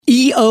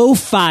EO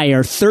Fire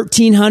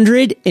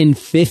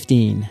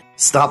 1315.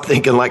 Stop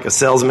thinking like a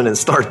salesman and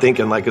start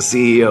thinking like a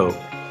CEO.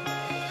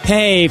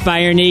 Hey,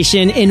 Fire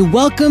Nation, and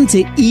welcome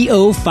to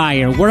EO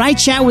Fire, where I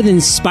chat with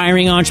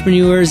inspiring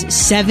entrepreneurs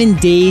 7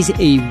 days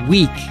a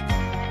week.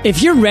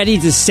 If you're ready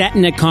to set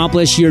and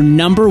accomplish your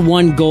number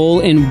one goal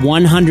in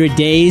 100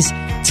 days,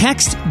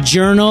 text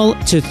journal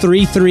to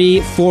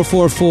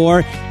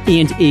 33444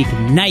 and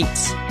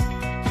ignite.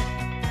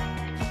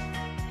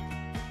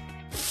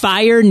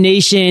 Fire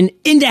Nation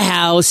in the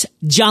house.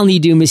 John Lee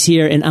Dumas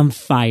here, and I'm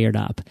fired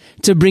up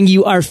to bring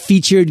you our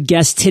featured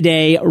guest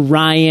today,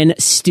 Ryan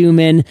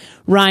Stewman.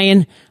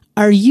 Ryan,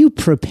 are you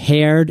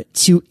prepared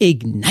to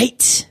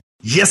ignite?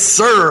 Yes,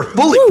 sir.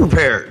 Fully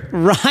prepared.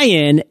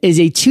 Ryan is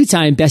a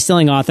two-time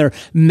best-selling author,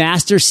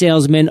 master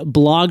salesman,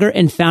 blogger,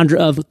 and founder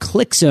of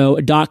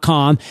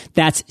Clyxo.com.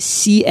 That's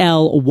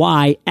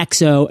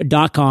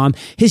CLYXO.com.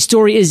 His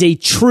story is a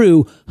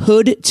true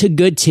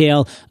hood-to-good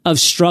tale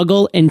of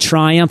struggle and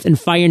triumph. And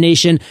Fire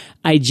Nation,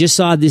 I just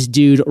saw this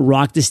dude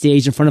rock the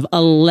stage in front of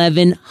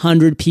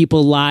 1,100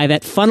 people live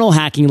at Funnel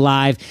Hacking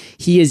Live.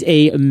 He is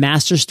a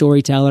master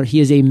storyteller. He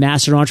is a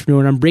master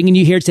entrepreneur, and I'm bringing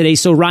you here today.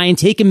 So Ryan,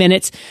 take a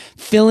minute,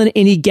 fill in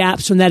any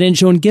gaps from that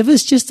intro, and give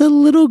us just a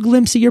little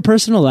glimpse of your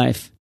personal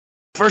life.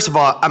 First of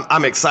all,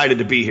 I'm excited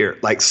to be here,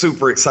 like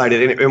super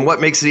excited. And what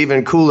makes it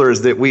even cooler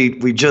is that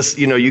we just,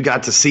 you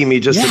got to see me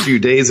just a few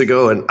days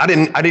ago, and I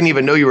didn't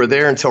even know you were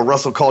there until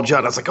Russell called you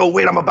out. I was like, oh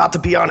wait, I'm about to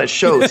be on his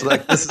show. So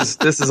like this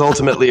is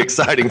ultimately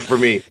exciting for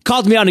me.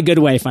 Called me on a good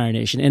way, Fire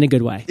Nation, in a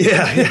good way.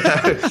 Yeah.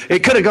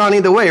 It could have gone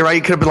either way, right?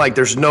 You could have been like,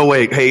 there's no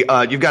way. Hey,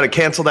 you've got to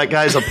cancel that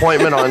guy's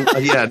appointment on.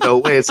 Yeah, no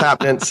way it's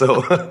happening.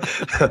 So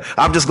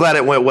I'm just glad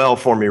it went well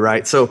for me,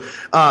 right? So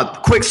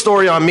quick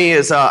story on me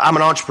is I'm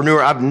an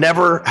entrepreneur. I've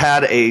never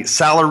had a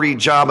salary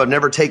job. I've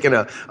never taken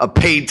a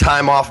paid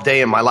time off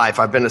day in my life.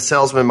 I've been a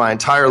salesman my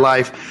entire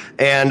life,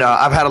 and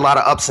I've had a lot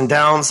of ups and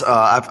downs.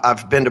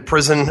 I've been to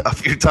prison a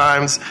few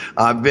times.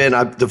 I've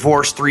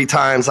divorced 3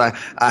 times. I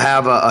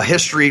have a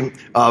history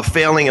of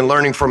failing and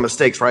learning from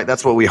mistakes, right?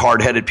 That's what we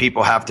hard-headed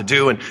people have to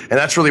do, and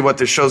that's really what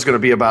this show's going to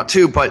be about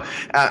too. But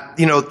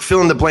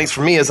fill in the blanks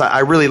for me is I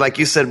really, like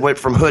you said, went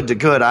from hood to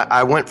good.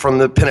 I went from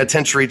the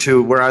penitentiary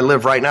to where I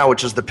live right now,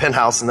 which is the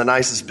penthouse in the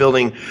nicest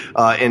building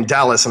in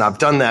Dallas, and I've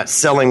done that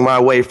selling my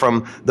way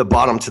from the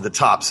bottom to the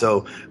top.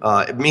 So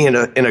me in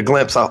a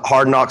glimpse, a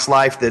hard knocks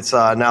life that's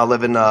now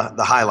living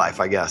the high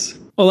life, I guess.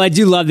 Well, I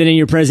do love that in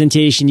your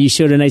presentation, you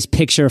showed a nice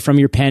picture from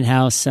your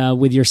penthouse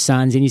with your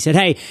sons, and you said,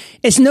 hey,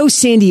 it's no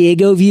San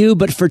Diego view,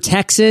 but for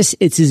Texas,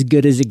 it's as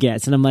good as it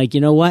gets. And I'm like,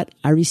 you know what?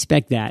 I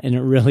respect that, and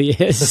it really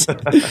is.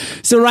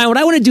 So Ryan, what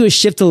I want to do is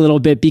shift a little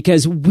bit,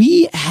 because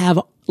we have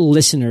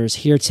listeners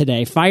here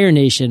today, Fire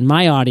Nation,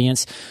 my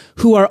audience,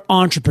 who are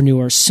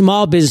entrepreneurs,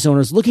 small business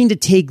owners looking to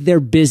take their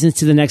business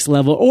to the next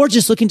level, or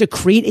just looking to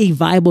create a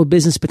viable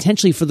business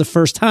potentially for the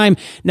first time.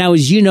 Now,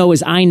 as you know,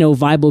 as I know,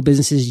 viable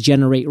businesses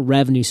generate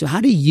revenue. So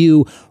how do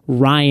you,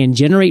 Ryan,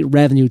 generate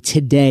revenue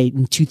today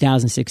in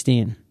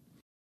 2016?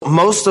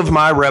 Most of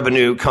my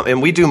revenue,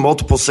 and we do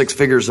multiple 6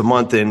 figures a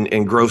month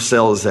in gross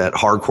sales at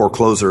Hardcore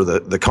Closer,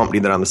 the company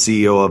that I'm the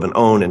CEO of and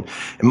own. And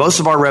most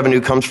of our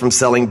revenue comes from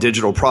selling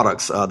digital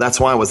products.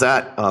 That's why I was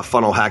at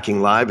Funnel Hacking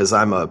Live, as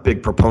I'm a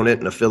big proponent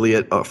and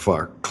affiliate of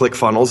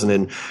ClickFunnels and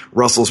in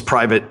Russell's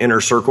private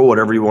inner circle,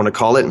 whatever you want to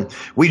call it. And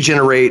we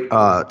generate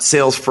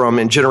sales from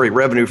and generate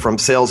revenue from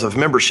sales of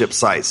membership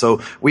sites.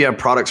 So we have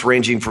products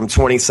ranging from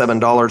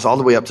 $27 all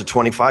the way up to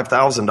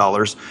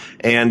 $25,000.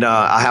 And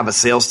I have a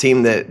sales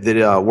team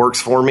that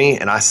works for me,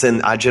 and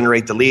I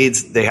generate the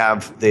leads. They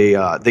get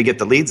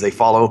the leads. They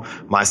follow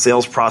my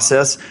sales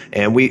process,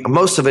 and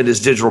most of it is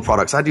digital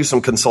products. I do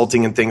some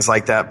consulting and things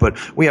like that, but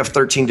we have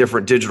 13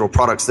 different digital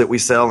products that we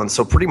sell. And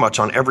so pretty much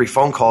on every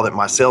phone call that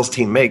my sales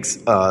team makes,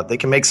 they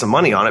can make some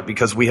money on it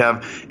because we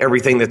have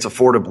everything that's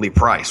affordably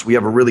priced. We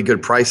have a really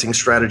good pricing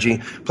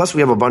strategy. Plus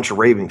we have a bunch of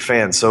raving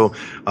fans. So,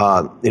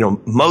 I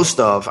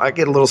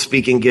get a little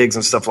speaking gigs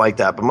and stuff like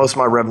that, but most of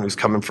my revenue is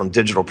coming from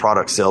digital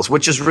product sales,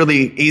 which is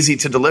really easy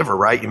to deliver,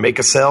 right? You make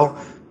a sale,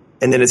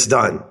 and then it's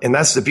done. And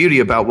that's the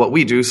beauty about what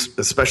we do,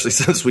 especially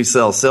since we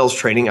sell sales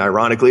training,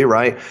 ironically,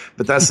 right?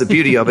 But that's the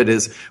beauty of it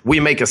is we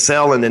make a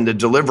sale, and then the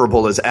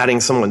deliverable is adding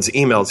someone's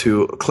email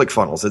to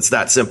ClickFunnels. It's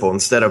that simple.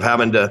 Instead of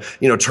having to,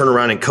 turn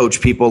around and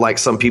coach people like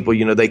some people,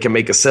 they can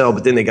make a sale,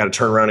 but then they got to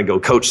turn around and go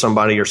coach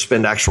somebody or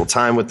spend actual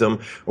time with them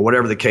or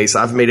whatever the case.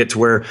 I've made it to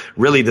where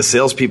really the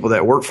salespeople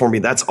that work for me,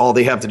 that's all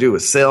they have to do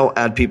is sell,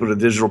 add people to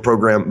the digital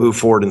program, move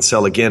forward and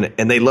sell again.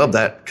 And they love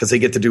that because they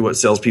get to do what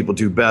salespeople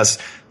do best,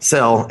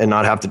 sell, and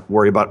not have to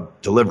worry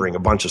about delivering a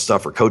bunch of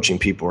stuff or coaching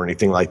people or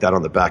anything like that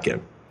on the back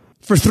end.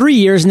 For 3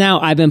 years now,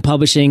 I've been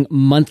publishing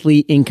monthly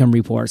income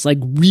reports, like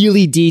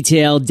really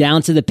detailed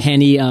down to the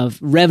penny of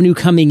revenue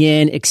coming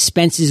in,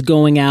 expenses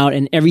going out,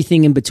 and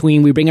everything in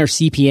between. We bring our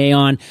CPA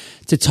on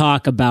to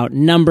talk about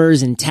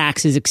numbers and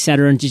taxes, et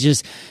cetera, and to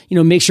just,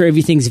 make sure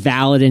everything's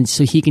valid. And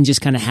so he can just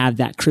kind of have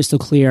that crystal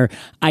clear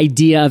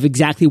idea of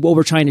exactly what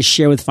we're trying to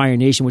share with Fire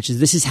Nation, which is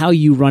this is how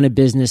you run a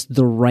business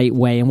the right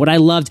way. And what I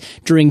loved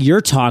during your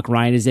talk,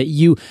 Ryan, is that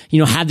you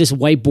have this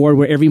whiteboard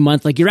where every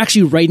month, like you're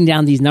actually writing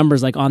down these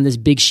numbers, like on this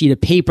big sheet of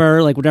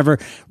paper, like whatever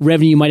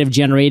revenue you might have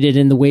generated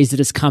and the ways that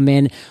it's come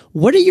in.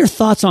 What are your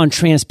thoughts on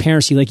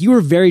transparency? Like you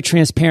were very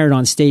transparent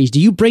on stage.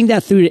 Do you bring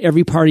that through to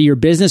every part of your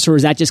business, or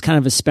is that just kind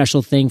of a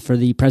special thing for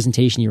the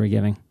presentation you were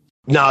giving?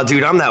 No,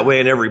 dude, I'm that way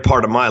in every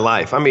part of my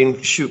life. I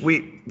mean, shoot,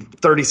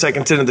 30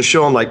 seconds into the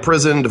show, I'm like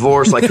prison,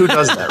 divorce, like who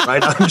does that,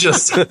 right?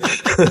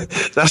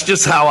 That's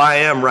just how I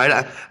am,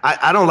 right?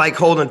 I don't like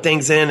holding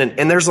things in.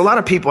 And there's a lot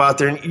of people out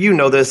there, and you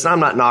know this, and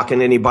I'm not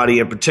knocking anybody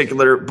in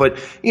particular, but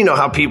you know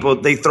how people,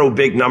 they throw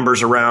big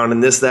numbers around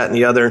and this, that, and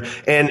the other.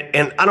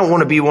 And I don't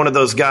want to be one of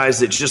those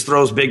guys that just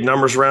throws big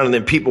numbers around and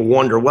then people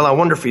wonder, well, I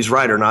wonder if he's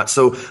right or not.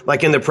 So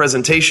like in the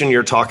presentation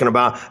you're talking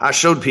about, I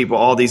showed people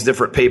all these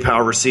different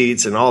PayPal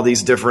receipts and all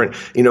these different,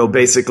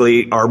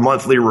 basically our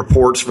monthly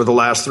reports for the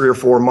last 3 or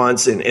 4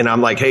 months. And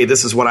I'm like, hey,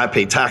 this is what I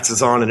pay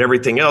taxes on and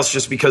everything else,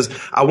 just because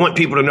I want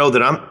people to know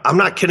that I'm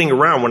not kidding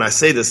around when I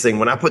say this thing.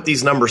 When I put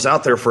these numbers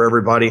out there for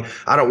everybody,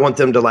 I don't want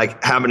them to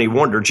like have any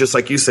wonder. Just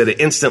like you said, it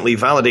instantly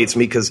validates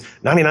me, because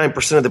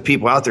 99% of the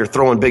people out there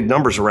throwing big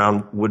numbers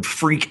around would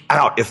freak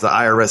out if the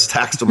IRS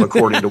taxed them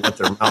according to what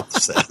their mouth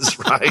says,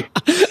 right?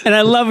 And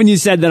I love when you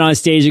said that on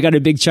stage. You got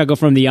a big chuckle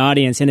from the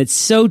audience, and it's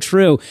so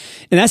true.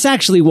 And that's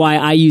actually why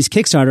I use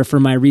Kickstarter for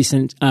my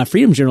recent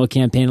Freedom Journal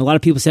campaign. A lot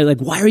of people say, like,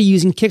 why are you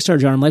using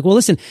Kickstarter? I'm like, well,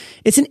 listen,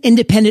 it's an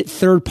independent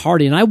third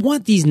party, and I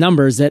want these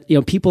numbers that,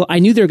 people, I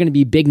knew they were going to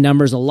be big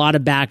numbers, a lot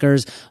of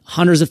backers,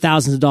 hundreds of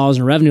thousands of dollars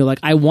in revenue. Like,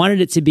 I wanted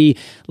it to be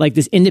like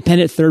this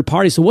independent third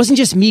party. So it wasn't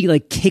just me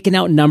like kicking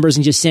out numbers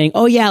and just saying,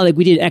 oh yeah, like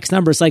we did X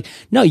numbers. Like,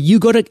 no, you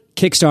go to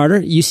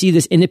Kickstarter, you see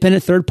this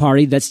independent third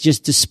party that's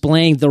just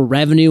displaying the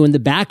revenue and the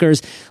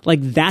backers. Like,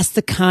 that's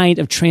the kind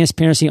of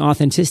transparency and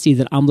authenticity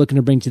that I'm looking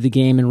to bring to the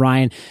game. And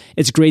Ryan,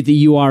 it's great that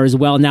you are as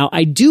well. Now,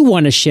 I do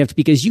want to shift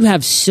because you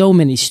have so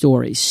many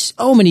stories,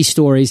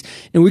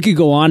 and we could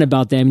go on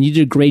about them. And you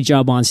did a great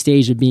job on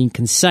stage of being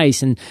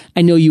concise. And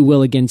I know you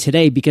will again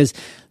today, because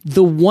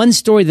the one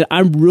story that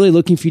I'm really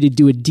looking for you to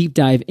do a deep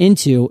dive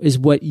into is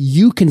what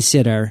you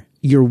consider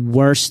your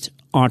worst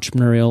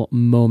entrepreneurial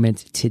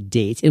moment to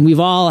date. And we've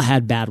all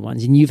had bad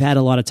ones, and you've had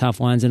a lot of tough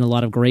ones and a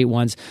lot of great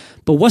ones.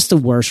 But what's the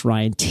worst,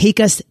 Ryan? Take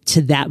us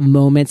to that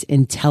moment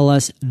and tell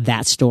us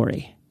that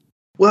story.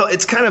 Well,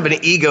 it's kind of an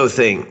ego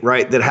thing,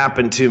 right, that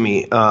happened to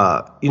me.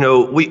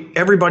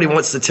 Everybody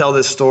wants to tell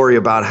this story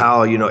about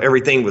how,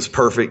 everything was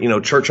perfect,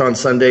 church on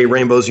Sunday,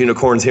 rainbows,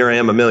 unicorns, here I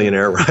am, a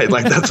millionaire, right?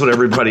 Like that's what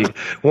everybody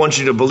wants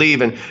you to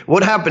believe. And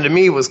what happened to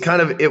me was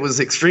it was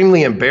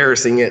extremely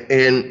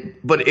embarrassing,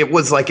 but it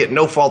was like at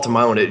no fault of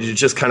my own. It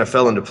just kind of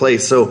fell into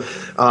place. So,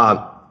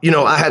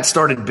 I had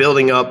started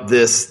building up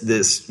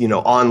this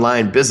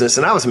online business,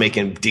 and I was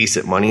making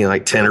decent money,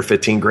 like 10 or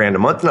 15 grand a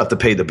month, enough to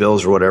pay the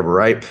bills or whatever,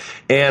 right?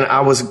 And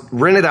I was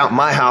rented out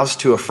my house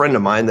to a friend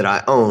of mine that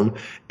I own,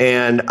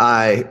 and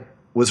I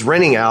was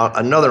renting out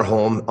another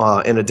home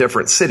in a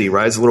different city,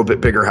 right? It's a little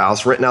bit bigger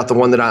house, renting out the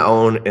one that I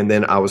own, and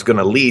then I was going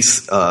to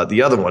lease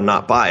the other one,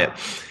 not buy it.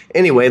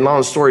 Anyway,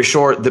 long story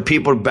short, the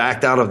people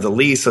backed out of the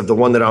lease of the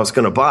one that I was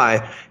going to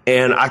buy,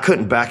 and I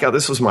couldn't back out.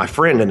 This was my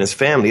friend and his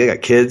family. They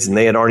got kids, and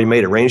they had already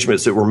made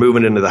arrangements that were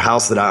moving into the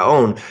house that I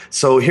own.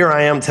 So here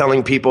I am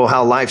telling people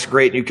how life's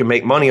great and you can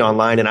make money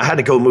online, and I had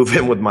to go move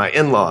in with my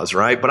in-laws,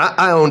 right? But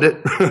I owned it,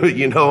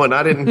 and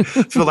I didn't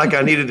feel like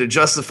I needed to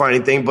justify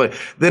anything. But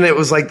then it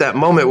was like that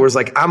moment where it's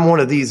like, I'm one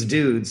of these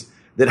dudes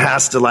that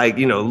has to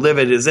live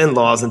at his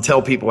in-laws and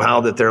tell people how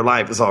that their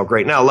life is all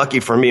great. Now, lucky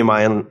for me,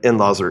 my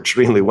in-laws are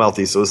extremely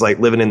wealthy. So it's like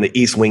living in the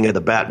East Wing of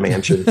the Bat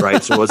Mansion,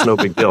 right? So it was no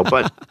big deal,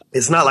 but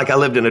it's not like I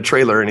lived in a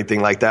trailer or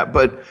anything like that.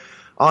 But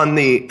on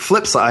the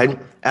flip side,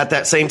 at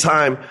that same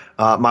time,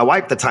 my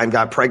wife at the time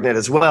got pregnant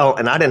as well,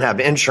 and I didn't have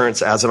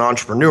insurance as an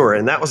entrepreneur,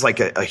 and that was like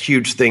a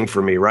huge thing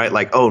for me, right?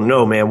 Like, oh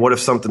no, man, what if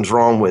something's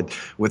wrong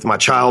with my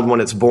child when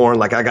it's born?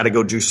 Like, I got to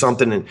go do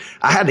something, and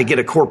I had to get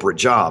a corporate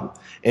job.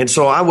 And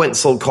so I went and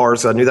sold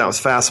cars. I knew that was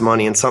fast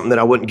money and something that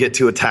I wouldn't get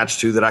too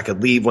attached to, that I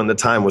could leave when the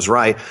time was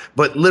right.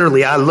 But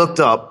literally, I looked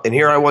up, and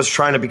here I was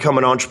trying to become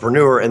an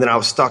entrepreneur, and then I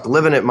was stuck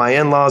living at my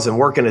in-laws and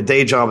working a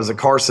day job as a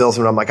car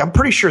salesman. I'm like, I'm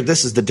pretty sure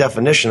this is the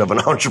definition of an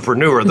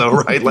entrepreneur, though,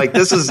 right? Like,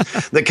 this this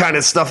is the kind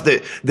of stuff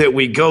that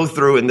we go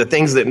through and the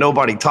things that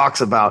nobody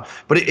talks about.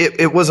 But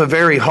it was a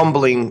very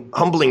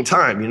humbling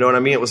time. You know what I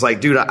mean? It was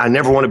like, dude, I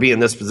never want to be in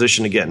this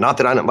position again. Not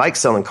that I didn't like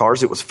selling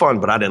cars. It was fun,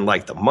 but I didn't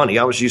like the money.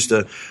 I was used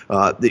to,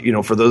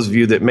 for those of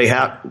you that may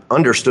have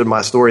understood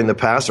my story in the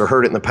past or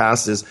heard it in the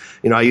past is,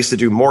 I used to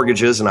do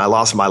mortgages and I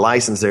lost my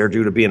license there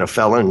due to being a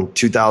felon in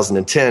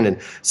 2010.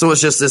 And so it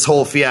was just this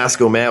whole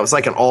fiasco, man. It was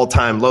like an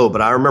all-time low,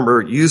 but I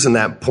remember using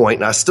that point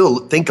and I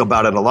still think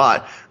about it a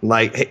lot.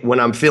 Like, hey, when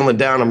I'm feeling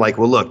down, I'm like,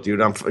 well, look, dude,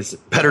 it's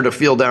better to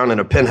feel down in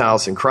a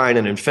penthouse and crying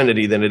in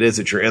infinity than it is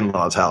at your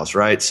in-laws' house,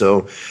 right?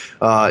 So,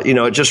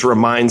 it just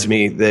reminds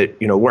me that,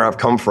 where I've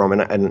come from.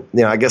 And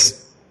I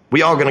guess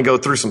we all going to go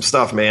through some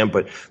stuff, man,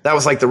 but that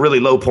was like the really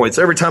low points.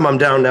 Every time I'm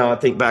down now, I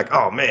think back,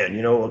 oh man,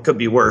 it could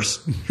be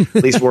worse.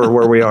 At least we're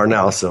where we are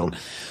now. So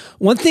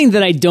one thing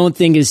that I don't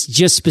think is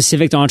just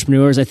specific to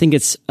entrepreneurs, I think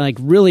it's like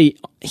really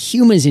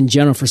humans in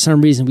general, for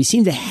some reason, we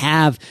seem to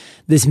have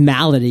this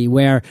malady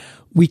where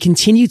we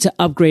continue to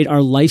upgrade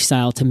our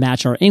lifestyle to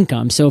match our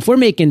income. So if we're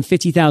making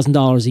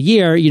 $50,000 a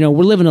year,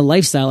 we're living a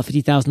lifestyle of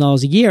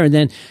 $50,000 a year. And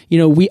then,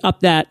 we up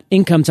that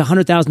income to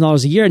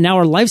 $100,000 a year. And now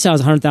our lifestyle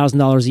is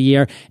 $100,000 a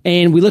year.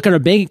 And we look at our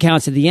bank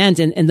accounts at the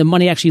end and the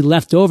money actually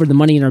left over, the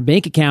money in our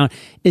bank account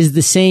is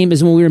the same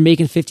as when we were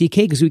making $50K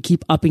because we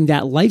keep upping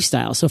that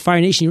lifestyle. So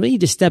Fire Nation, you really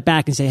need to step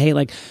back and say, hey,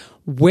 like,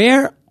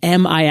 where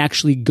am I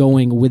actually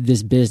going with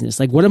this business?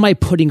 Like, what am I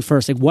putting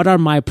first? Like, what are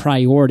my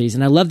priorities?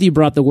 And I love that you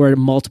brought up the word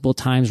multiple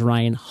times,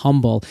 Ryan,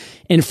 humble.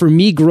 And for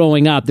me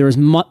growing up, there was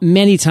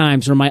many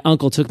times where my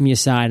uncle took me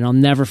aside and I'll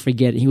never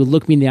forget it. He would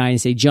look me in the eye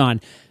and say, John,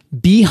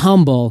 be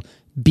humble,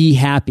 be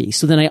happy.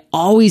 So then I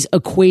always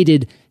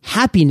equated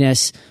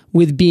happiness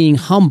with being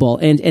humble.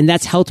 And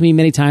that's helped me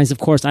many times. Of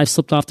course, I've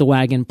slipped off the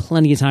wagon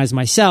plenty of times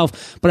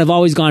myself, but I've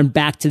always gone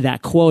back to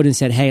that quote and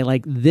said, hey,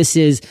 like this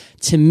is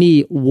to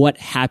me what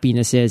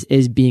happiness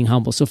is being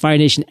humble. So Fire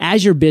Nation,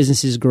 as your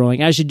business is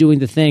growing, as you're doing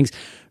the things,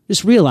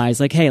 just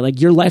realize like, hey,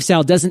 like your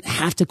lifestyle doesn't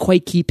have to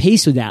quite keep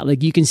pace with that.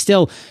 Like you can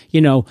still,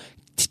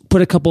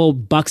 put a couple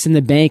bucks in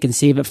the bank and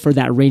save it for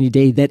that rainy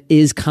day that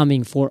is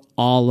coming for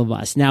all of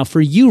us. Now for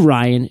you,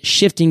 Ryan,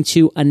 shifting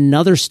to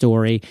another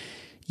story,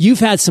 you've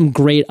had some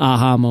great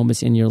aha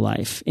moments in your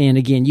life. And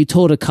again, you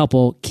told a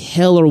couple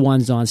killer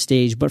ones on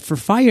stage, but for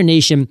Fire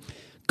Nation,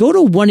 go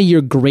to one of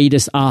your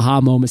greatest aha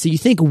moments that you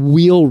think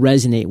we'll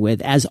resonate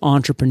with as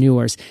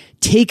entrepreneurs.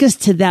 Take us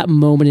to that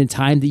moment in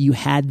time that you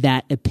had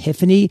that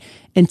epiphany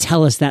and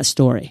tell us that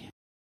story.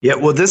 Yeah,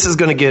 well, this is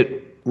going to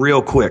get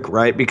real quick,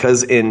 right?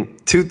 Because in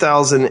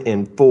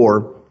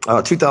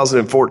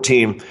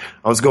 2014,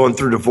 I was going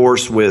through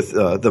divorce with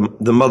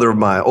the mother of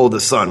my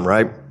oldest son,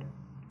 right?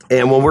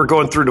 And when we're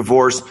going through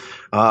divorce,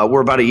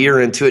 we're about a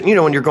year into it.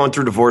 When you're going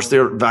through divorce,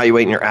 they're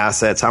evaluating your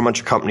assets, how much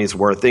your company's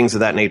worth, things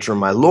of that nature.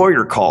 And my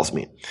lawyer calls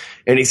me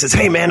and he says,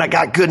 hey man, I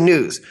got good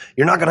news.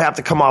 You're not going to have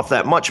to come off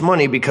that much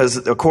money because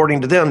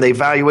according to them, they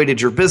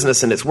evaluated your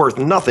business and it's worth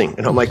nothing.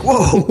 And I'm like,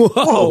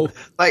 whoa.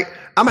 Like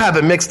I'm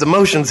having mixed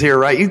emotions here,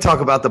 right? You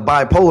talk about the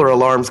bipolar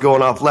alarms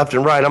going off left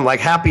and right. I'm like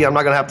happy I'm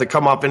not going to have to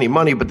come off any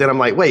money. But then I'm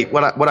like, wait,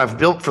 what I've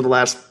built for the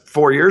last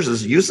 4 years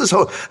is useless.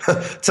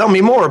 Tell me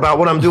more about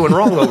what I'm doing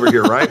wrong over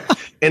here, right?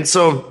 And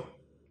so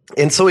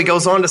he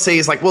goes on to say,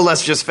 he's like, well,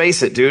 let's just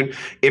face it, dude.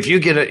 If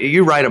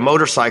you ride a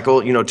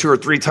motorcycle, 2 or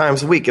 3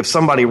 times a week, if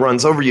somebody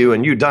runs over you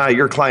and you die,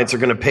 your clients are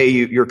going to pay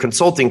you, your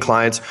consulting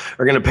clients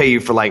are going to pay you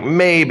for like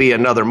maybe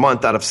another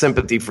month out of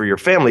sympathy for your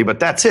family, but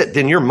that's it.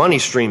 Then your money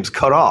stream's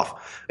cut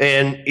off.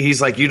 And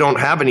he's like, you don't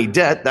have any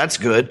debt. That's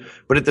good.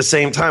 But at the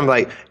same time,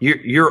 like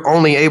you're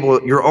only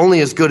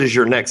as good as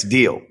your next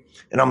deal.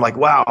 And I'm like,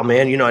 wow,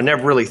 man, I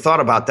never really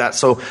thought about that.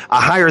 So I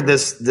hired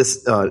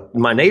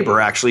my neighbor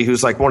actually,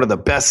 who's like one of the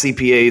best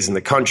CPAs in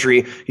the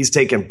country. He's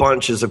taken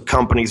bunches of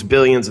companies,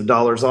 billions of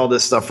dollars, all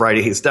this stuff, right?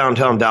 He's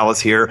downtown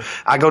Dallas here.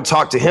 I go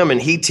talk to him and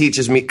he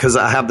teaches me because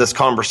I have this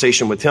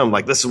conversation with him.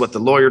 Like, this is what the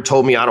lawyer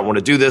told me. I don't want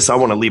to do this. I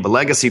want to leave a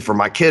legacy for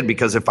my kid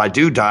because if I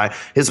do die,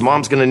 his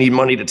mom's going to need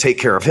money to take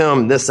care of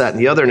him, this, that, and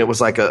the other. And it was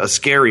like a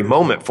scary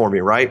moment for me,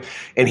 right?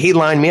 And he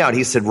lined me out.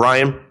 He said,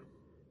 Ryan,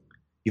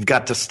 you've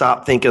got to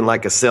stop thinking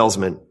like a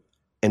salesman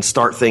and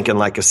start thinking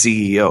like a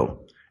CEO.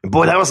 And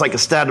boy, that was like a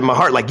stab in my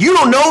heart. Like, you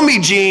don't know me,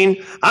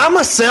 Gene. I'm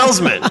a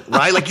salesman,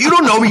 right? Like, you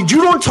don't know me.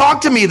 You don't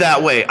talk to me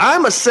that way.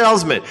 I'm a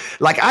salesman.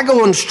 Like, I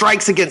go on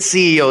strikes against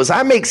CEOs.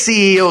 I make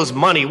CEOs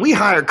money. We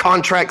hire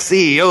contract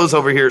CEOs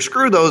over here.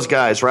 Screw those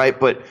guys, right?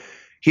 But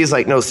he's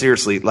like, no,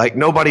 seriously, like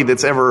nobody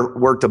that's ever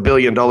worked $1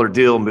 billion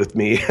deal with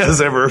me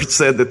has ever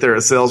said that they're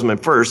a salesman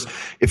first.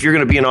 If you're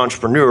going to be an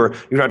entrepreneur,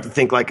 you have to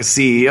think like a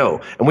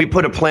CEO. And we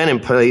put a plan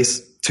in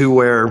place to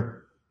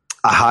where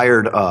I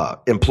hired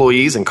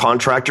employees and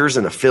contractors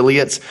and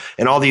affiliates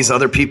and all these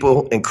other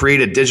people and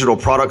created digital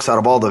products out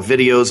of all the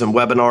videos and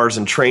webinars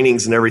and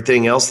trainings and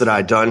everything else that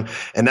I'd done.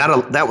 And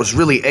that was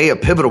really a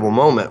pivotal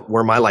moment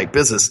where my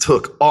business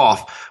took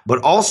off.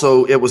 But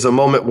also it was a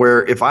moment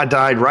where if I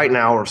died right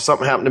now or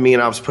something happened to me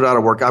and I was put out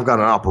of work, I've got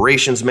an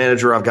operations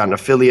manager, I've got an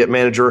affiliate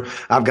manager,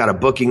 I've got a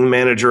booking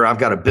manager, I've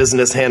got a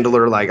business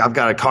handler, I've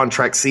got a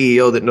contract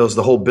CEO that knows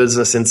the whole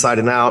business inside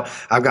and out.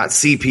 I've got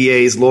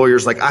CPAs,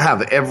 lawyers, I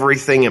have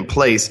everything in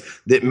place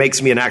that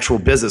makes me an actual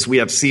business. We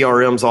have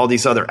CRMs, all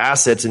these other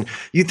assets. And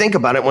you think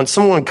about it, when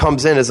someone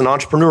comes in as an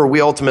entrepreneur,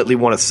 we ultimately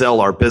want to sell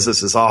our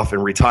businesses off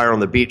and retire on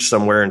the beach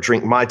somewhere and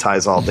drink Mai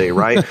Tais all day,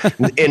 right?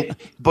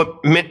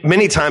 But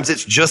many times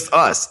it's just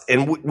us.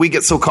 And we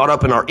get so caught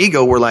up in our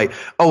ego. We're like,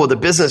 oh, well, the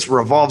business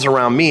revolves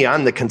around me.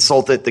 I'm the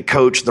consultant, the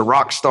coach, the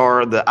rock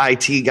star, the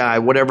IT guy,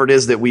 whatever it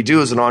is that we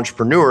do as an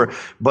entrepreneur.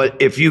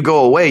 But if you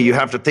go away, you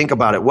have to think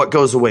about it. What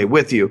goes away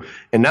with you?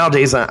 And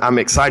nowadays I'm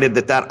excited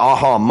that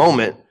aha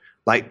moment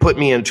put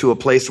me into a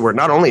place where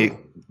not only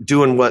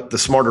doing what the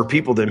smarter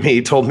people than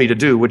me told me to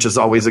do, which is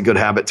always a good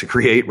habit to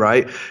create,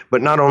 right?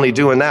 But not only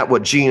doing that,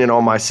 what Gene and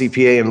all my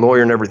CPA and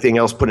lawyer and everything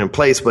else put in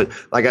place, but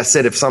like I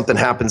said, if something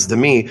happens to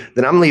me,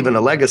 then I'm leaving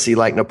a legacy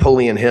like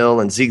Napoleon Hill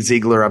and Zig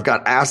Ziglar. I've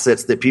got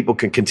assets that people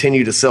can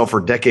continue to sell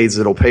for decades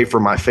that'll pay for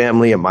my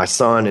family and my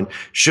son. And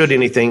should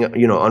anything,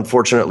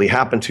 unfortunately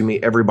happen to me,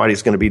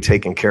 everybody's going to be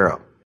taken care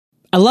of.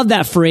 I love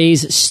that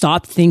phrase,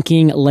 stop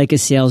thinking like a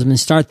salesman,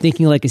 start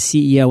thinking like a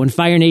CEO. And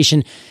Fire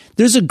Nation,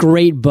 there's a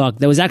great book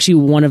that was actually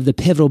one of the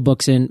pivotal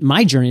books in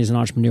my journey as an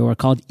entrepreneur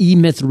called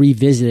E-Myth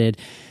Revisited.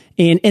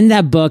 And in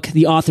that book,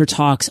 the author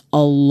talks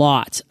a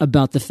lot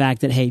about the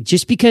fact that, hey,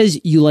 just because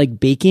you like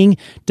baking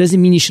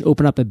doesn't mean you should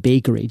open up a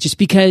bakery. Just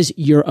because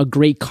you're a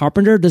great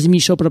carpenter doesn't mean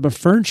you should open up a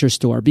furniture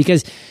store.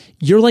 Because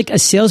you're like a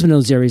salesman in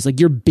those areas,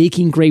 you're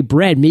baking great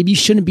bread. Maybe you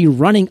shouldn't be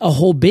running a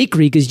whole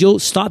bakery because you'll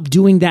stop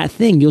doing that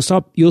thing. You'll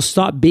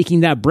stop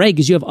baking that bread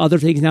because you have other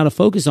things now to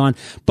focus on.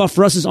 But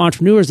for us as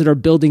entrepreneurs that are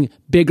building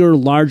bigger,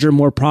 larger,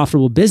 more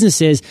profitable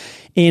businesses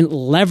and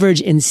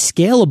leverage and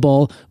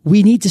scalable,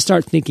 we need to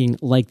start thinking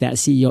like that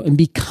CEO and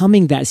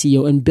becoming that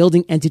CEO and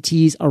building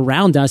entities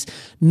around us,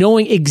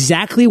 knowing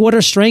exactly what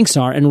our strengths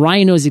are. And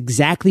Ryan knows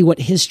exactly what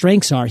his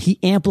strengths are. He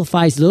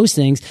amplifies those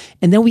things.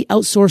 And then we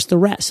outsource the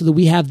rest so that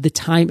we have the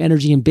time,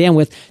 energy, and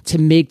bandwidth to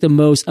make the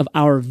most of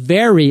our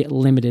very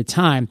limited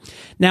time.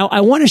 Now,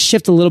 I want to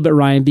shift a little bit,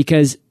 Ryan,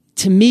 because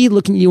to me,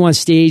 looking at you on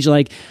stage,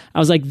 I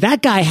was like,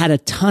 that guy had a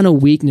ton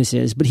of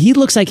weaknesses, but he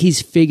looks like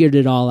he's figured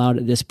it all out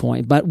at this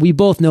point. But we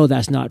both know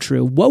that's not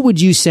true. What would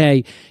you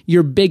say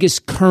your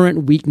biggest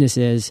current weakness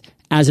is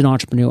as an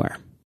entrepreneur?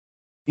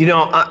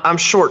 I'm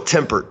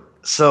short-tempered.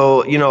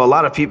 So, a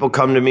lot of people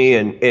come to me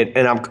and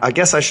I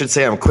guess I should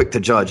say I'm quick to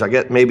judge. I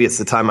guess maybe it's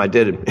the time I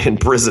did in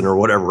prison or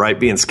whatever, right?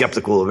 Being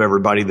skeptical of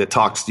everybody that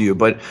talks to you.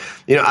 But,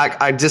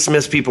 I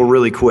dismiss people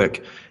really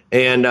quick.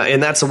 And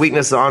that's a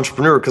weakness of the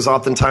entrepreneur, because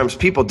oftentimes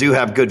people do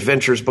have good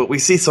ventures, but we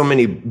see so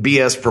many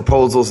BS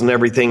proposals and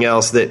everything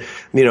else that,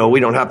 we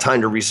don't have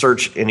time to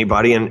research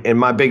anybody. And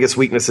my biggest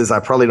weakness is I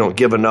probably don't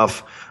give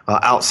enough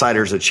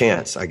outsiders a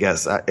chance, I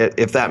guess,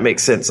 if that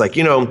makes sense.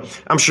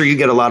 I'm sure you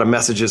get a lot of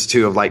messages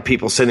too of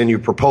people sending you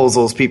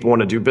proposals, people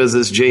want to do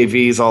business,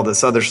 JVs, all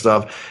this other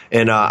stuff.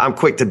 And I'm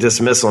quick to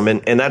dismiss them.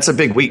 And that's a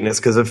big weakness,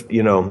 because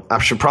I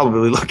should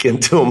probably look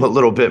into them a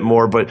little bit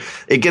more, but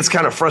it gets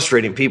kind of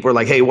frustrating. People are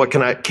like, hey,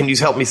 can you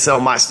help me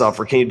sell my stuff,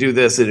 or can you do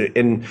this?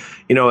 And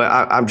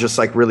I'm just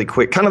really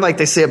quick, kind of like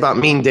they say about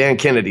Mean Dan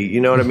Kennedy. You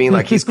know what I mean?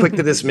 He's quick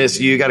to dismiss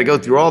you. You got to go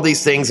through all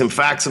these things and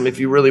fax them if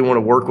you really want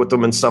to work with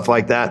them and stuff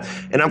like that.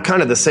 And I'm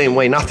kind of the same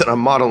way, not that I'm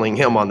modeling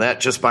him on that,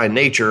 just by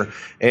nature.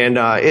 And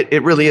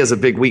it really is a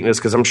big weakness,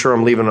 because I'm sure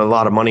I'm leaving a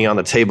lot of money on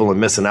the table and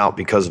missing out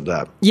because of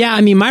that. Yeah,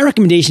 my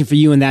recommendation for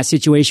you in that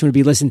situation would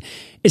be, listen,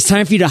 it's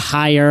time for you to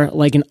hire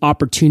an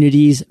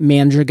opportunities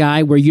manager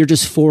guy where you're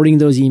just forwarding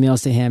those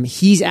emails to him.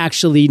 He's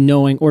actually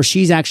knowing, or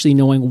she's actually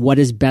knowing, what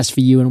is best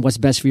for you and what's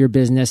best for your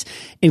business,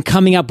 and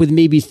coming up with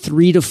maybe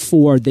 3 to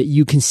 4 that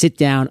you can sit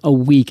down a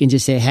week and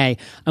just say, hey,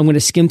 I'm going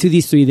to skim through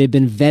these 3. They've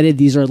been vetted.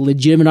 These are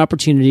legitimate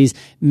opportunities.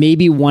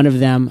 Maybe one of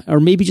them, or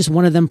maybe just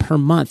one of them per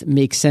month,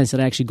 makes sense that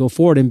I actually go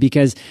forward. And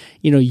because,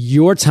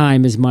 your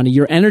time is money,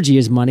 your energy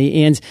is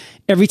money. And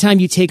every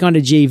time you take on a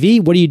JV,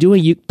 what are you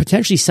doing? You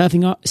potentially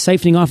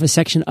siphoning off a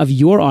section of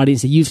your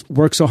audience that you've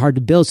worked so hard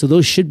to build. So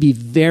those should be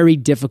very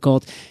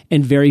difficult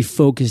and very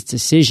focused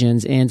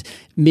decisions, and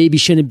maybe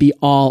shouldn't be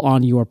all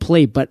on your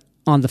plate. But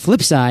on the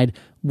flip side,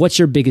 what's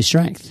your biggest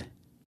strength?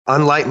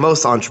 Unlike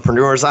most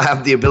entrepreneurs, I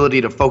have the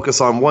ability to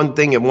focus on one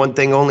thing and one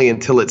thing only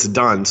until it's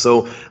done.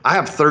 So I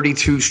have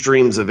 32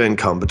 streams of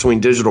income between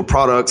digital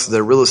products,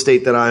 the real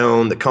estate that I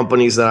own, the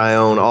companies that I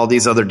own, all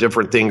these other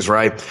different things,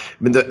 right?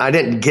 I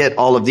didn't get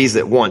all of these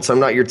at once.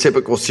 I'm not your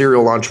typical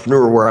serial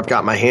entrepreneur where I've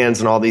got my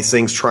hands in all these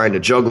things trying to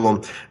juggle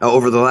them.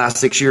 Over the last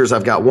 6 years,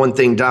 I've got one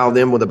thing dialed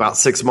in. With about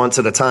 6 months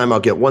at a time,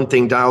 I'll get one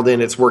thing dialed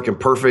in. It's working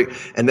perfect.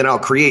 And then I'll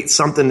create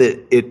something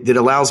that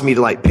allows me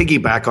to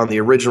piggyback on the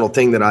original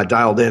thing that I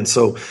dialed in.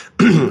 So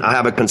I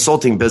have a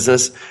consulting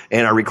business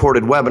and I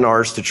recorded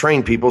webinars to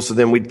train people. So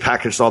then we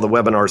packaged all the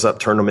webinars up,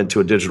 turned them into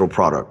a digital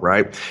product,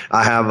 right?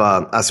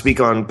 I speak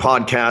on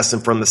podcasts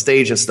and from the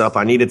stage and stuff.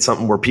 I needed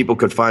something where people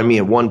could find me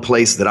in one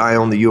place that I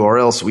own the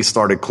URL. So we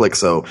started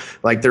ClickSo.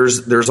 Like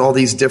there's all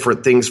these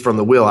different things from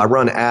the wheel. I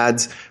run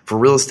ads for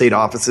real estate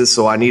offices.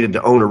 So I needed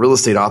to own a real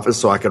estate office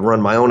so I could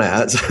run my own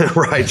ads,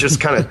 right? Just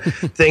kind of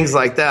things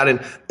like that.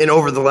 And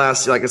over the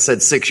last, like I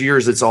said, 6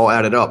 years, it's all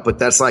added up. But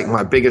that's like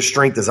my biggest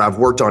strength is I've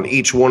worked on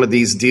each one of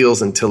these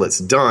deals until it's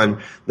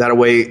done. That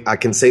way I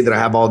can say that I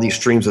have all these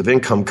streams of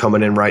income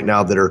coming in right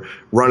now that are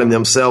running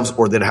themselves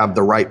or that have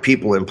the right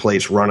people in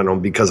place running them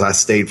because I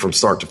stayed from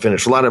start to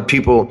finish. A lot of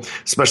people,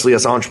 especially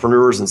us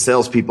entrepreneurs and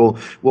salespeople,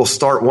 will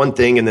start one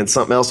thing and then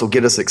something else will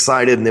get us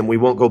excited. And then we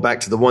won't go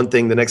back to the one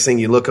thing. The next thing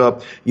you look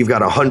up, you've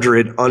got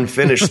 100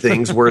 unfinished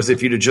things. Whereas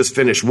if you'd have just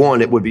finished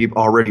one, it would be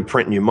already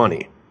printing you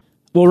money.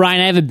 Well,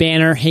 Ryan, I have a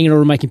banner hanging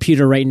over my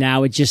computer right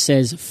now. It just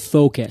says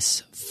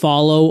focus.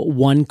 Follow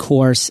one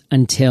course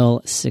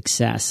until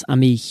success.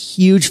 I'm a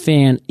huge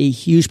fan, a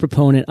huge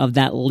proponent of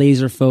that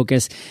laser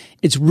focus.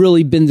 It's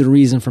really been the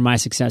reason for my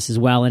success as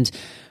well. And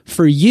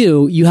for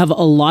you, you have a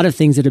lot of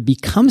things that have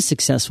become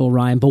successful,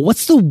 Ryan, but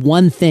what's the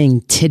one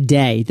thing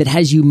today that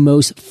has you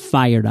most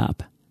fired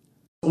up?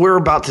 We're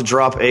about to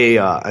drop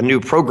a new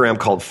program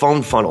called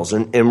Phone Funnels.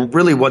 And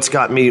really what's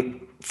got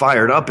me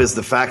fired up is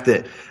the fact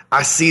that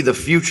I see the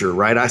future,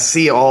 right? I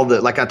see all the,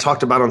 like I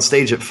talked about on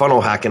stage at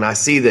Funnel Hack, and I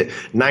see that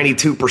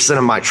 92%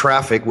 of my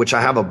traffic, which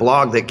I have a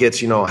blog that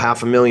gets,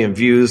 500,000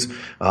 views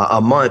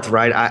a month,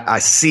 right? I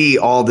see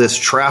all this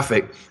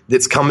traffic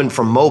that's coming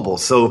from mobile.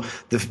 So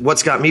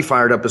what's got me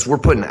fired up is we're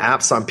putting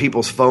apps on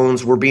people's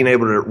phones. We're being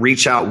able to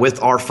reach out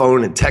with our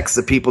phone and text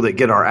the people that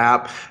get our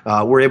app.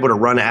 We're able to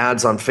run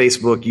ads on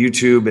Facebook,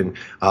 YouTube, and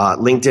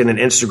LinkedIn and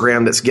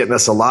Instagram that's getting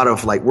us a lot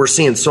of, we're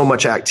seeing so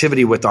much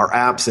activity with our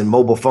apps and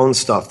mobile phone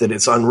stuff that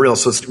it's unreal.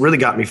 So it's really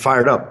got me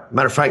fired up.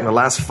 Matter of fact, in the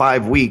last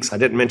 5 weeks, I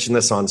didn't mention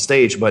this on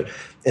stage, but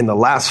in the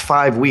last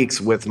 5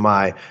 weeks with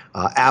my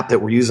app that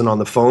we're using on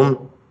the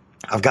phone,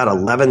 I've got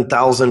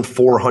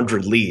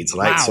 11,400 leads,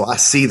 right? Wow. So I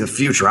see the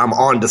future. I'm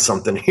on to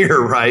something here,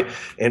 right?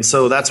 And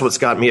so that's what's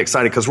got me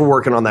excited because we're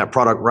working on that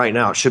product right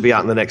now. It should be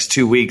out in the next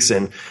 2 weeks.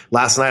 And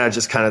last night I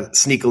just kind of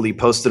sneakily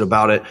posted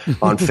about it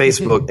on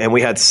Facebook and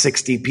we had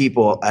 60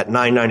 people at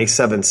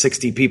 $9.97,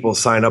 60 people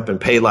sign up and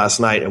pay last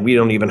night and we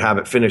don't even have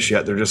it finished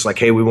yet. They're just like,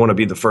 hey, we want to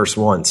be the first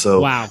one.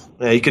 So wow.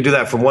 You could do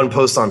that from one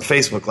post on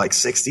Facebook, like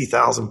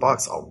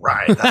 $60,000. All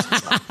right. That's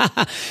what's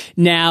up.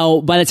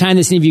 Now, by the time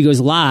this interview goes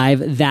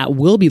live, that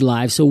will be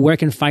live. So where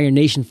can Fire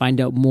Nation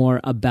find out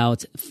more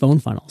about Phone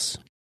Funnels?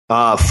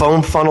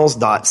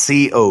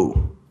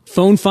 Phonefunnels.co.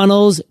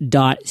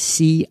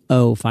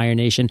 Phonefunnels.co, Fire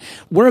Nation.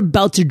 We're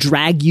about to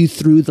drag you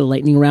through the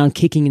lightning round,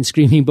 kicking and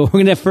screaming, but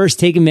we're going to first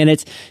take a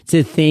minute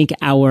to thank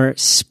our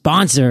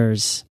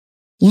sponsors.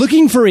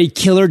 Looking for a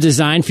killer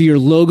design for your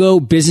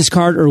logo, business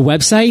card, or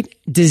website?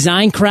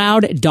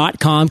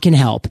 DesignCrowd.com can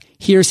help.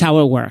 Here's how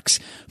it works.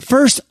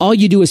 First, all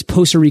you do is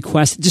post a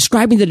request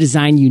describing the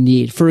design you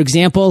need. For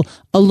example,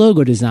 a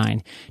logo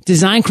design.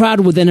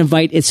 DesignCrowd will then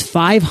invite its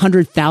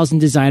 500,000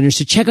 designers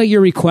to check out your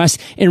request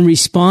and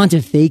respond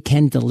if they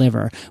can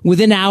deliver.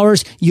 Within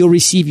hours, you'll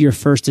receive your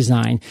first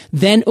design.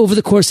 Then, over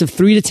the course of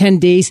 3 to 10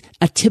 days,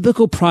 a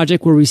typical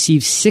project will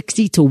receive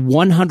 60 to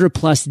 100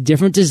 plus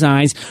different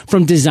designs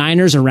from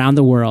designers around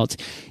the world.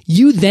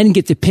 You then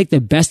get to pick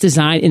the best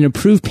design and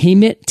approve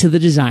payment to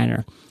the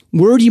designer.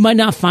 Word you might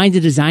not find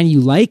a design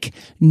you like?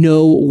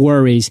 No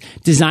worries.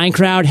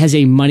 DesignCrowd has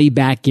a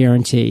money-back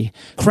guarantee.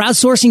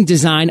 Crowdsourcing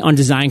design on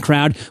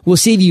DesignCrowd will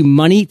save you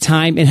money,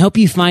 time, and help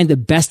you find the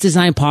best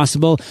design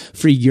possible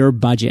for your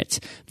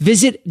budget.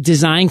 Visit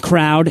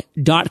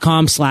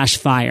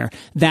designcrowd.com/fire.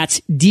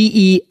 That's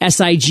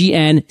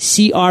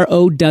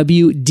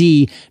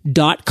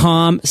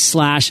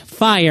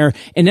DESIGNCROWD.com/fire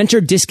and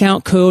enter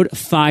discount code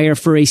FIRE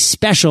for a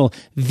special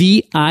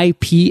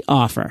VIP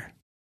offer.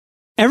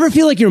 Ever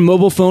feel like your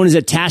mobile phone is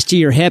attached to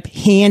your hip,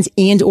 hands,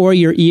 and or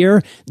your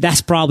ear?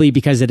 That's probably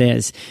because it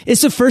is.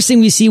 It's the first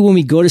thing we see when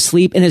we go to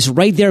sleep, and it's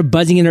right there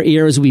buzzing in our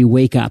ear as we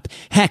wake up.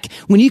 Heck,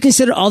 when you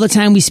consider all the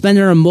time we spend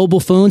on our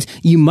mobile phones,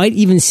 you might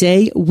even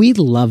say we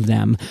love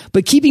them.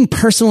 But keeping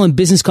personal and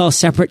business calls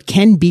separate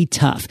can be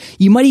tough.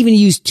 You might even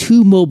use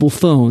 2 mobile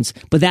phones,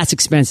 but that's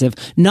expensive.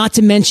 Not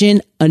to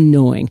mention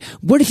annoying.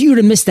 What if you were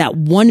to miss that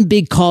one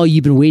big call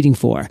you've been waiting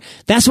for?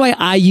 That's why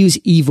I use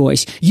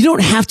eVoice. You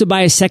don't have to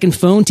buy a second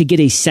phone to get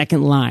a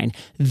second line.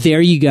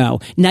 There you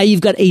go. Now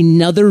you've got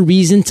another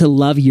reason to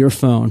love your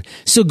phone.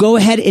 So go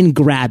ahead and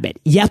grab it.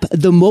 Yep,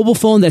 the mobile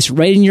phone that's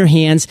right in your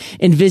hands,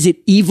 and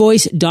visit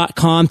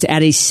eVoice.com to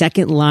add a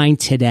second line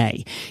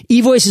today.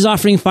 eVoice is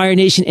offering Fire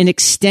Nation an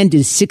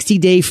extended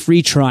 60-day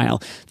free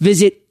trial.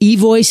 Visit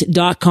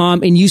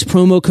eVoice.com and use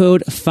promo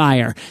code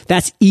FIRE.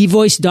 That's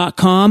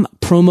eVoice.com,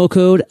 promo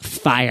code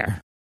FIRE.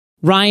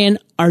 Ryan,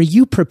 are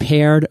you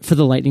prepared for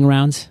the lightning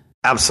rounds?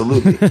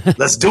 Absolutely.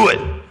 Let's do it.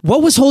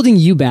 What was holding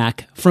you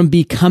back from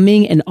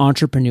becoming an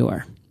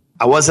entrepreneur?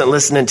 I wasn't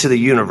listening to the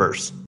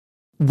universe.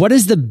 What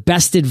is the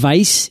best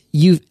advice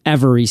you've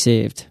ever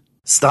received?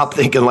 Stop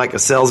thinking like a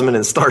salesman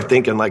and start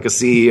thinking like a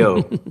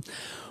CEO.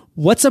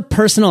 What's a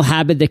personal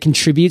habit that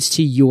contributes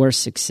to your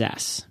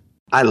success?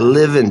 I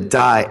live and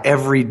die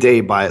every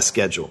day by a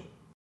schedule.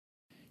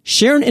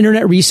 Share an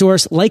internet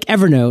resource like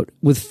Evernote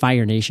with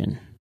Fire Nation.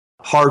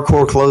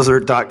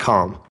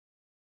 Hardcorecloser.com.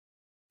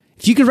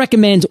 If you could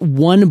recommend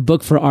one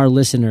book for our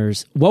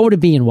listeners, what would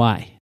it be and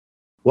why?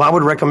 Well, I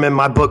would recommend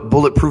my book,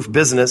 Bulletproof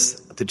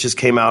Business, that just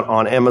came out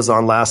on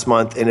Amazon last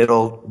month, and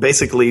it'll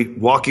basically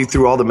walk you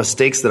through all the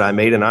mistakes that I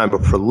made, and I'm a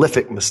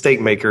prolific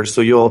mistake maker, so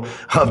you'll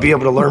be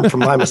able to learn from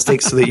my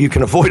mistakes so that you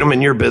can avoid them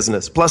in your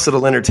business. Plus,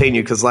 it'll entertain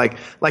you because like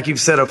you've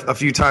said a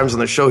few times on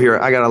the show here,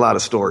 I got a lot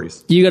of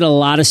stories. You got a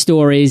lot of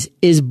stories.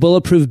 Is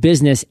Bulletproof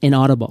Business in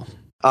Audible?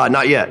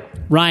 Not yet.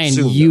 Ryan,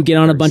 Soon, you get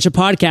on a bunch of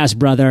podcasts,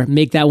 brother.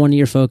 Make that one of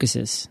your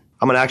focuses.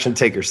 I'm an action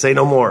taker. Say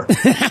no more.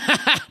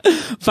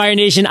 Fire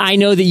Nation, I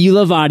know that you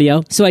love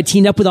audio, so I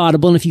teamed up with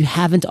Audible, and if you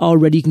haven't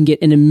already, you can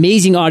get an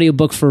amazing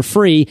audiobook for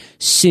free.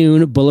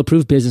 Soon,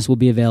 Bulletproof Business will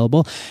be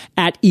available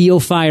at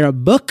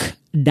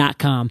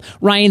eofirebook.com.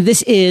 Ryan,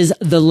 this is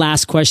the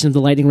last question of the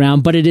lightning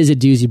round, but it is a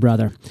doozy,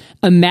 brother.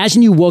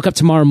 Imagine you woke up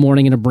tomorrow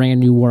morning in a brand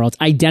new world,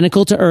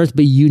 identical to Earth,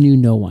 but you knew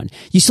no one.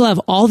 You still have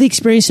all the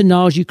experience and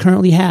knowledge you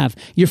currently have.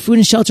 Your food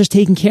and shelter is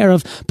taken care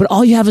of, but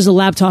all you have is a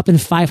laptop and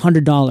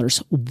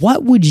 $500.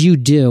 What would you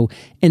do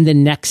in the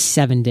next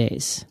 7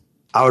 days?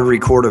 I would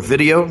record a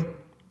video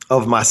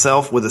of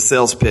myself with a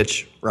sales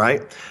pitch,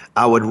 right?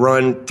 I would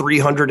run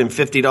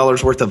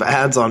 $350 worth of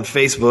ads on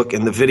Facebook,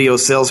 and the video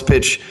sales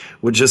pitch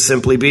would just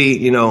simply be,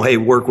 hey,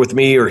 work with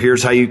me, or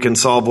here's how you can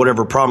solve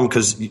whatever problem,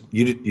 because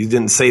you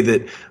didn't say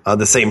that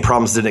the same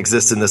problems didn't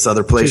exist in this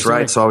other place,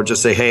 right? So I would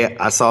just say, hey,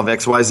 I solve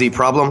XYZ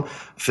problem.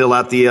 Fill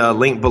out the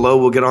link below.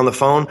 We'll get on the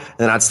phone.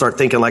 And I'd start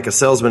thinking like a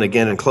salesman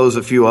again and close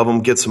a few of them,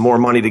 get some more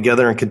money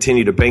together, and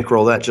continue to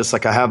bankroll that just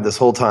like I have this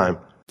whole time.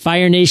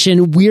 Fire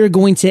Nation, we're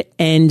going to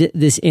end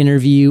this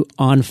interview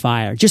on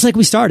fire, just like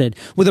we started,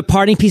 with a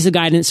parting piece of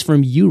guidance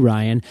from you,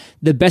 Ryan,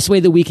 the best way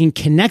that we can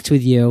connect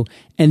with you,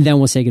 and then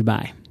we'll say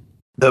goodbye.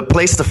 The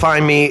place to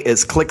find me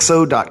is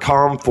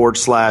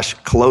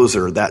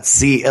clixo.com/closer.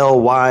 That's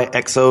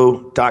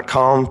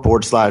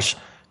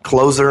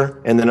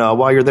CLYXO.com/closer. And then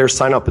while you're there,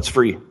 sign up. It's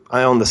free.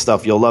 I own the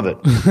stuff. You'll love it.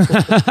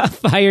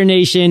 Fire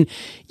Nation,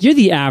 you're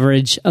the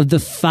average of the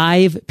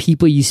 5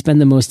 people you spend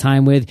the most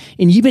time with,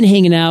 and you've been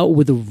hanging out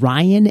with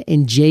Ryan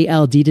and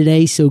JLD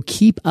today, so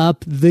keep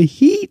up the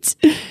heat.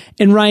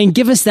 And Ryan,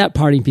 give us that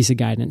parting piece of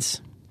guidance.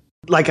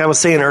 Like I was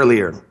saying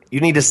earlier,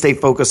 you need to stay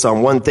focused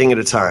on one thing at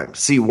a time.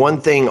 See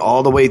one thing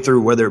all the way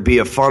through, whether it be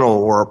a funnel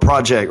or a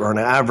project or an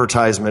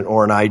advertisement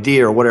or an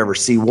idea or whatever.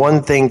 See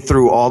one thing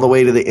through all the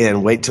way to the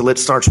end. Wait till it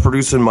starts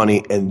producing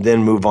money and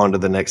then move on to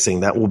the next thing.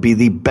 That will be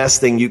the best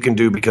thing you can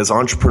do, because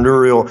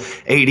entrepreneurial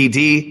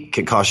ADD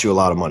can cost you a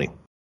lot of money.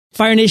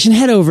 Fire Nation,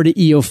 head over to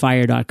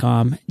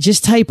eofire.com.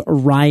 Just type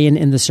Ryan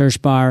in the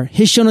search bar.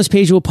 His show notes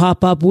page will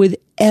pop up with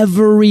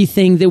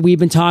everything that we've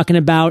been talking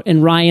about.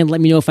 And Ryan,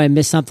 let me know if I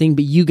missed something,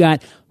 but you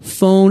got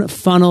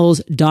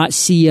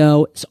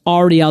phonefunnels.co. It's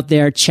already out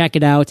there. Check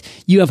it out.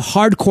 You have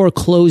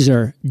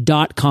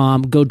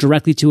hardcorecloser.com. Go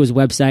directly to his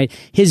website.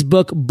 His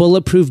book,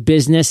 Bulletproof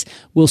Business,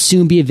 will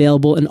soon be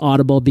available in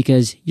Audible,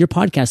 because your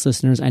podcast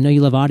listeners, I know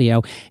you love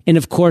audio. And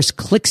of course,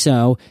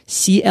 Clixo,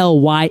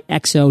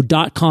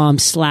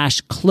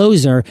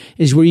 CLYXO.com/closer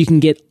is where you can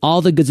get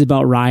all the goods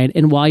about Ryan.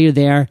 And while you're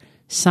there,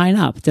 sign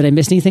up. Did I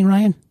miss anything,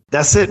 Ryan?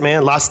 That's it,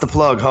 man. Lots to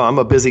plug, huh? I'm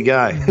a busy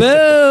guy.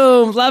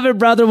 Boom. Love it,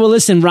 brother. Well,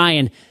 listen,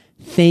 Ryan,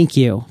 thank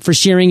you for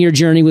sharing your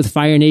journey with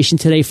Fire Nation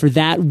today. For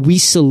that, we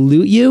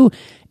salute you,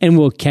 and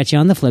we'll catch you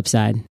on the flip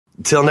side.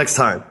 Until next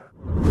time.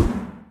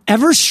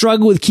 Ever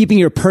struggle with keeping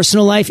your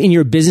personal life and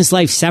your business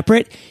life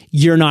separate?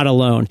 You're not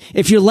alone.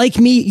 If you're like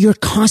me, you're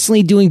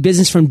constantly doing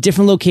business from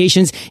different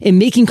locations and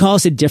making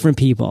calls to different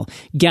people.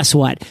 Guess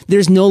what?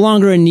 There's no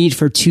longer a need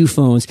for 2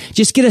 phones.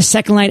 Just get a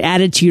second line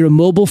added to your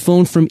mobile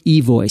phone from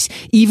eVoice.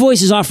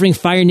 eVoice is offering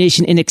Fire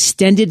Nation an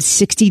extended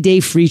 60-day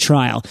free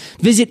trial.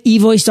 Visit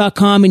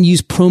eVoice.com and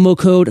use promo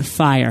code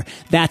FIRE.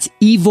 That's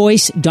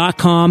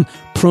eVoice.com,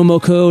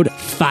 promo code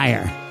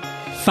FIRE.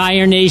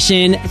 Fire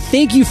Nation,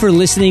 thank you for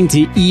listening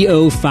to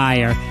EO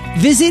Fire.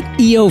 Visit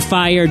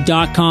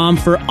eofire.com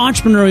for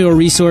entrepreneurial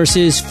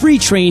resources, free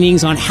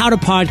trainings on how to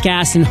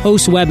podcast and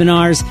host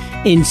webinars,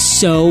 and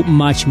so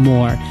much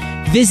more.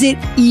 Visit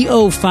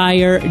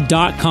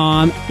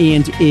eofire.com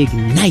and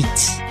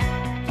ignite.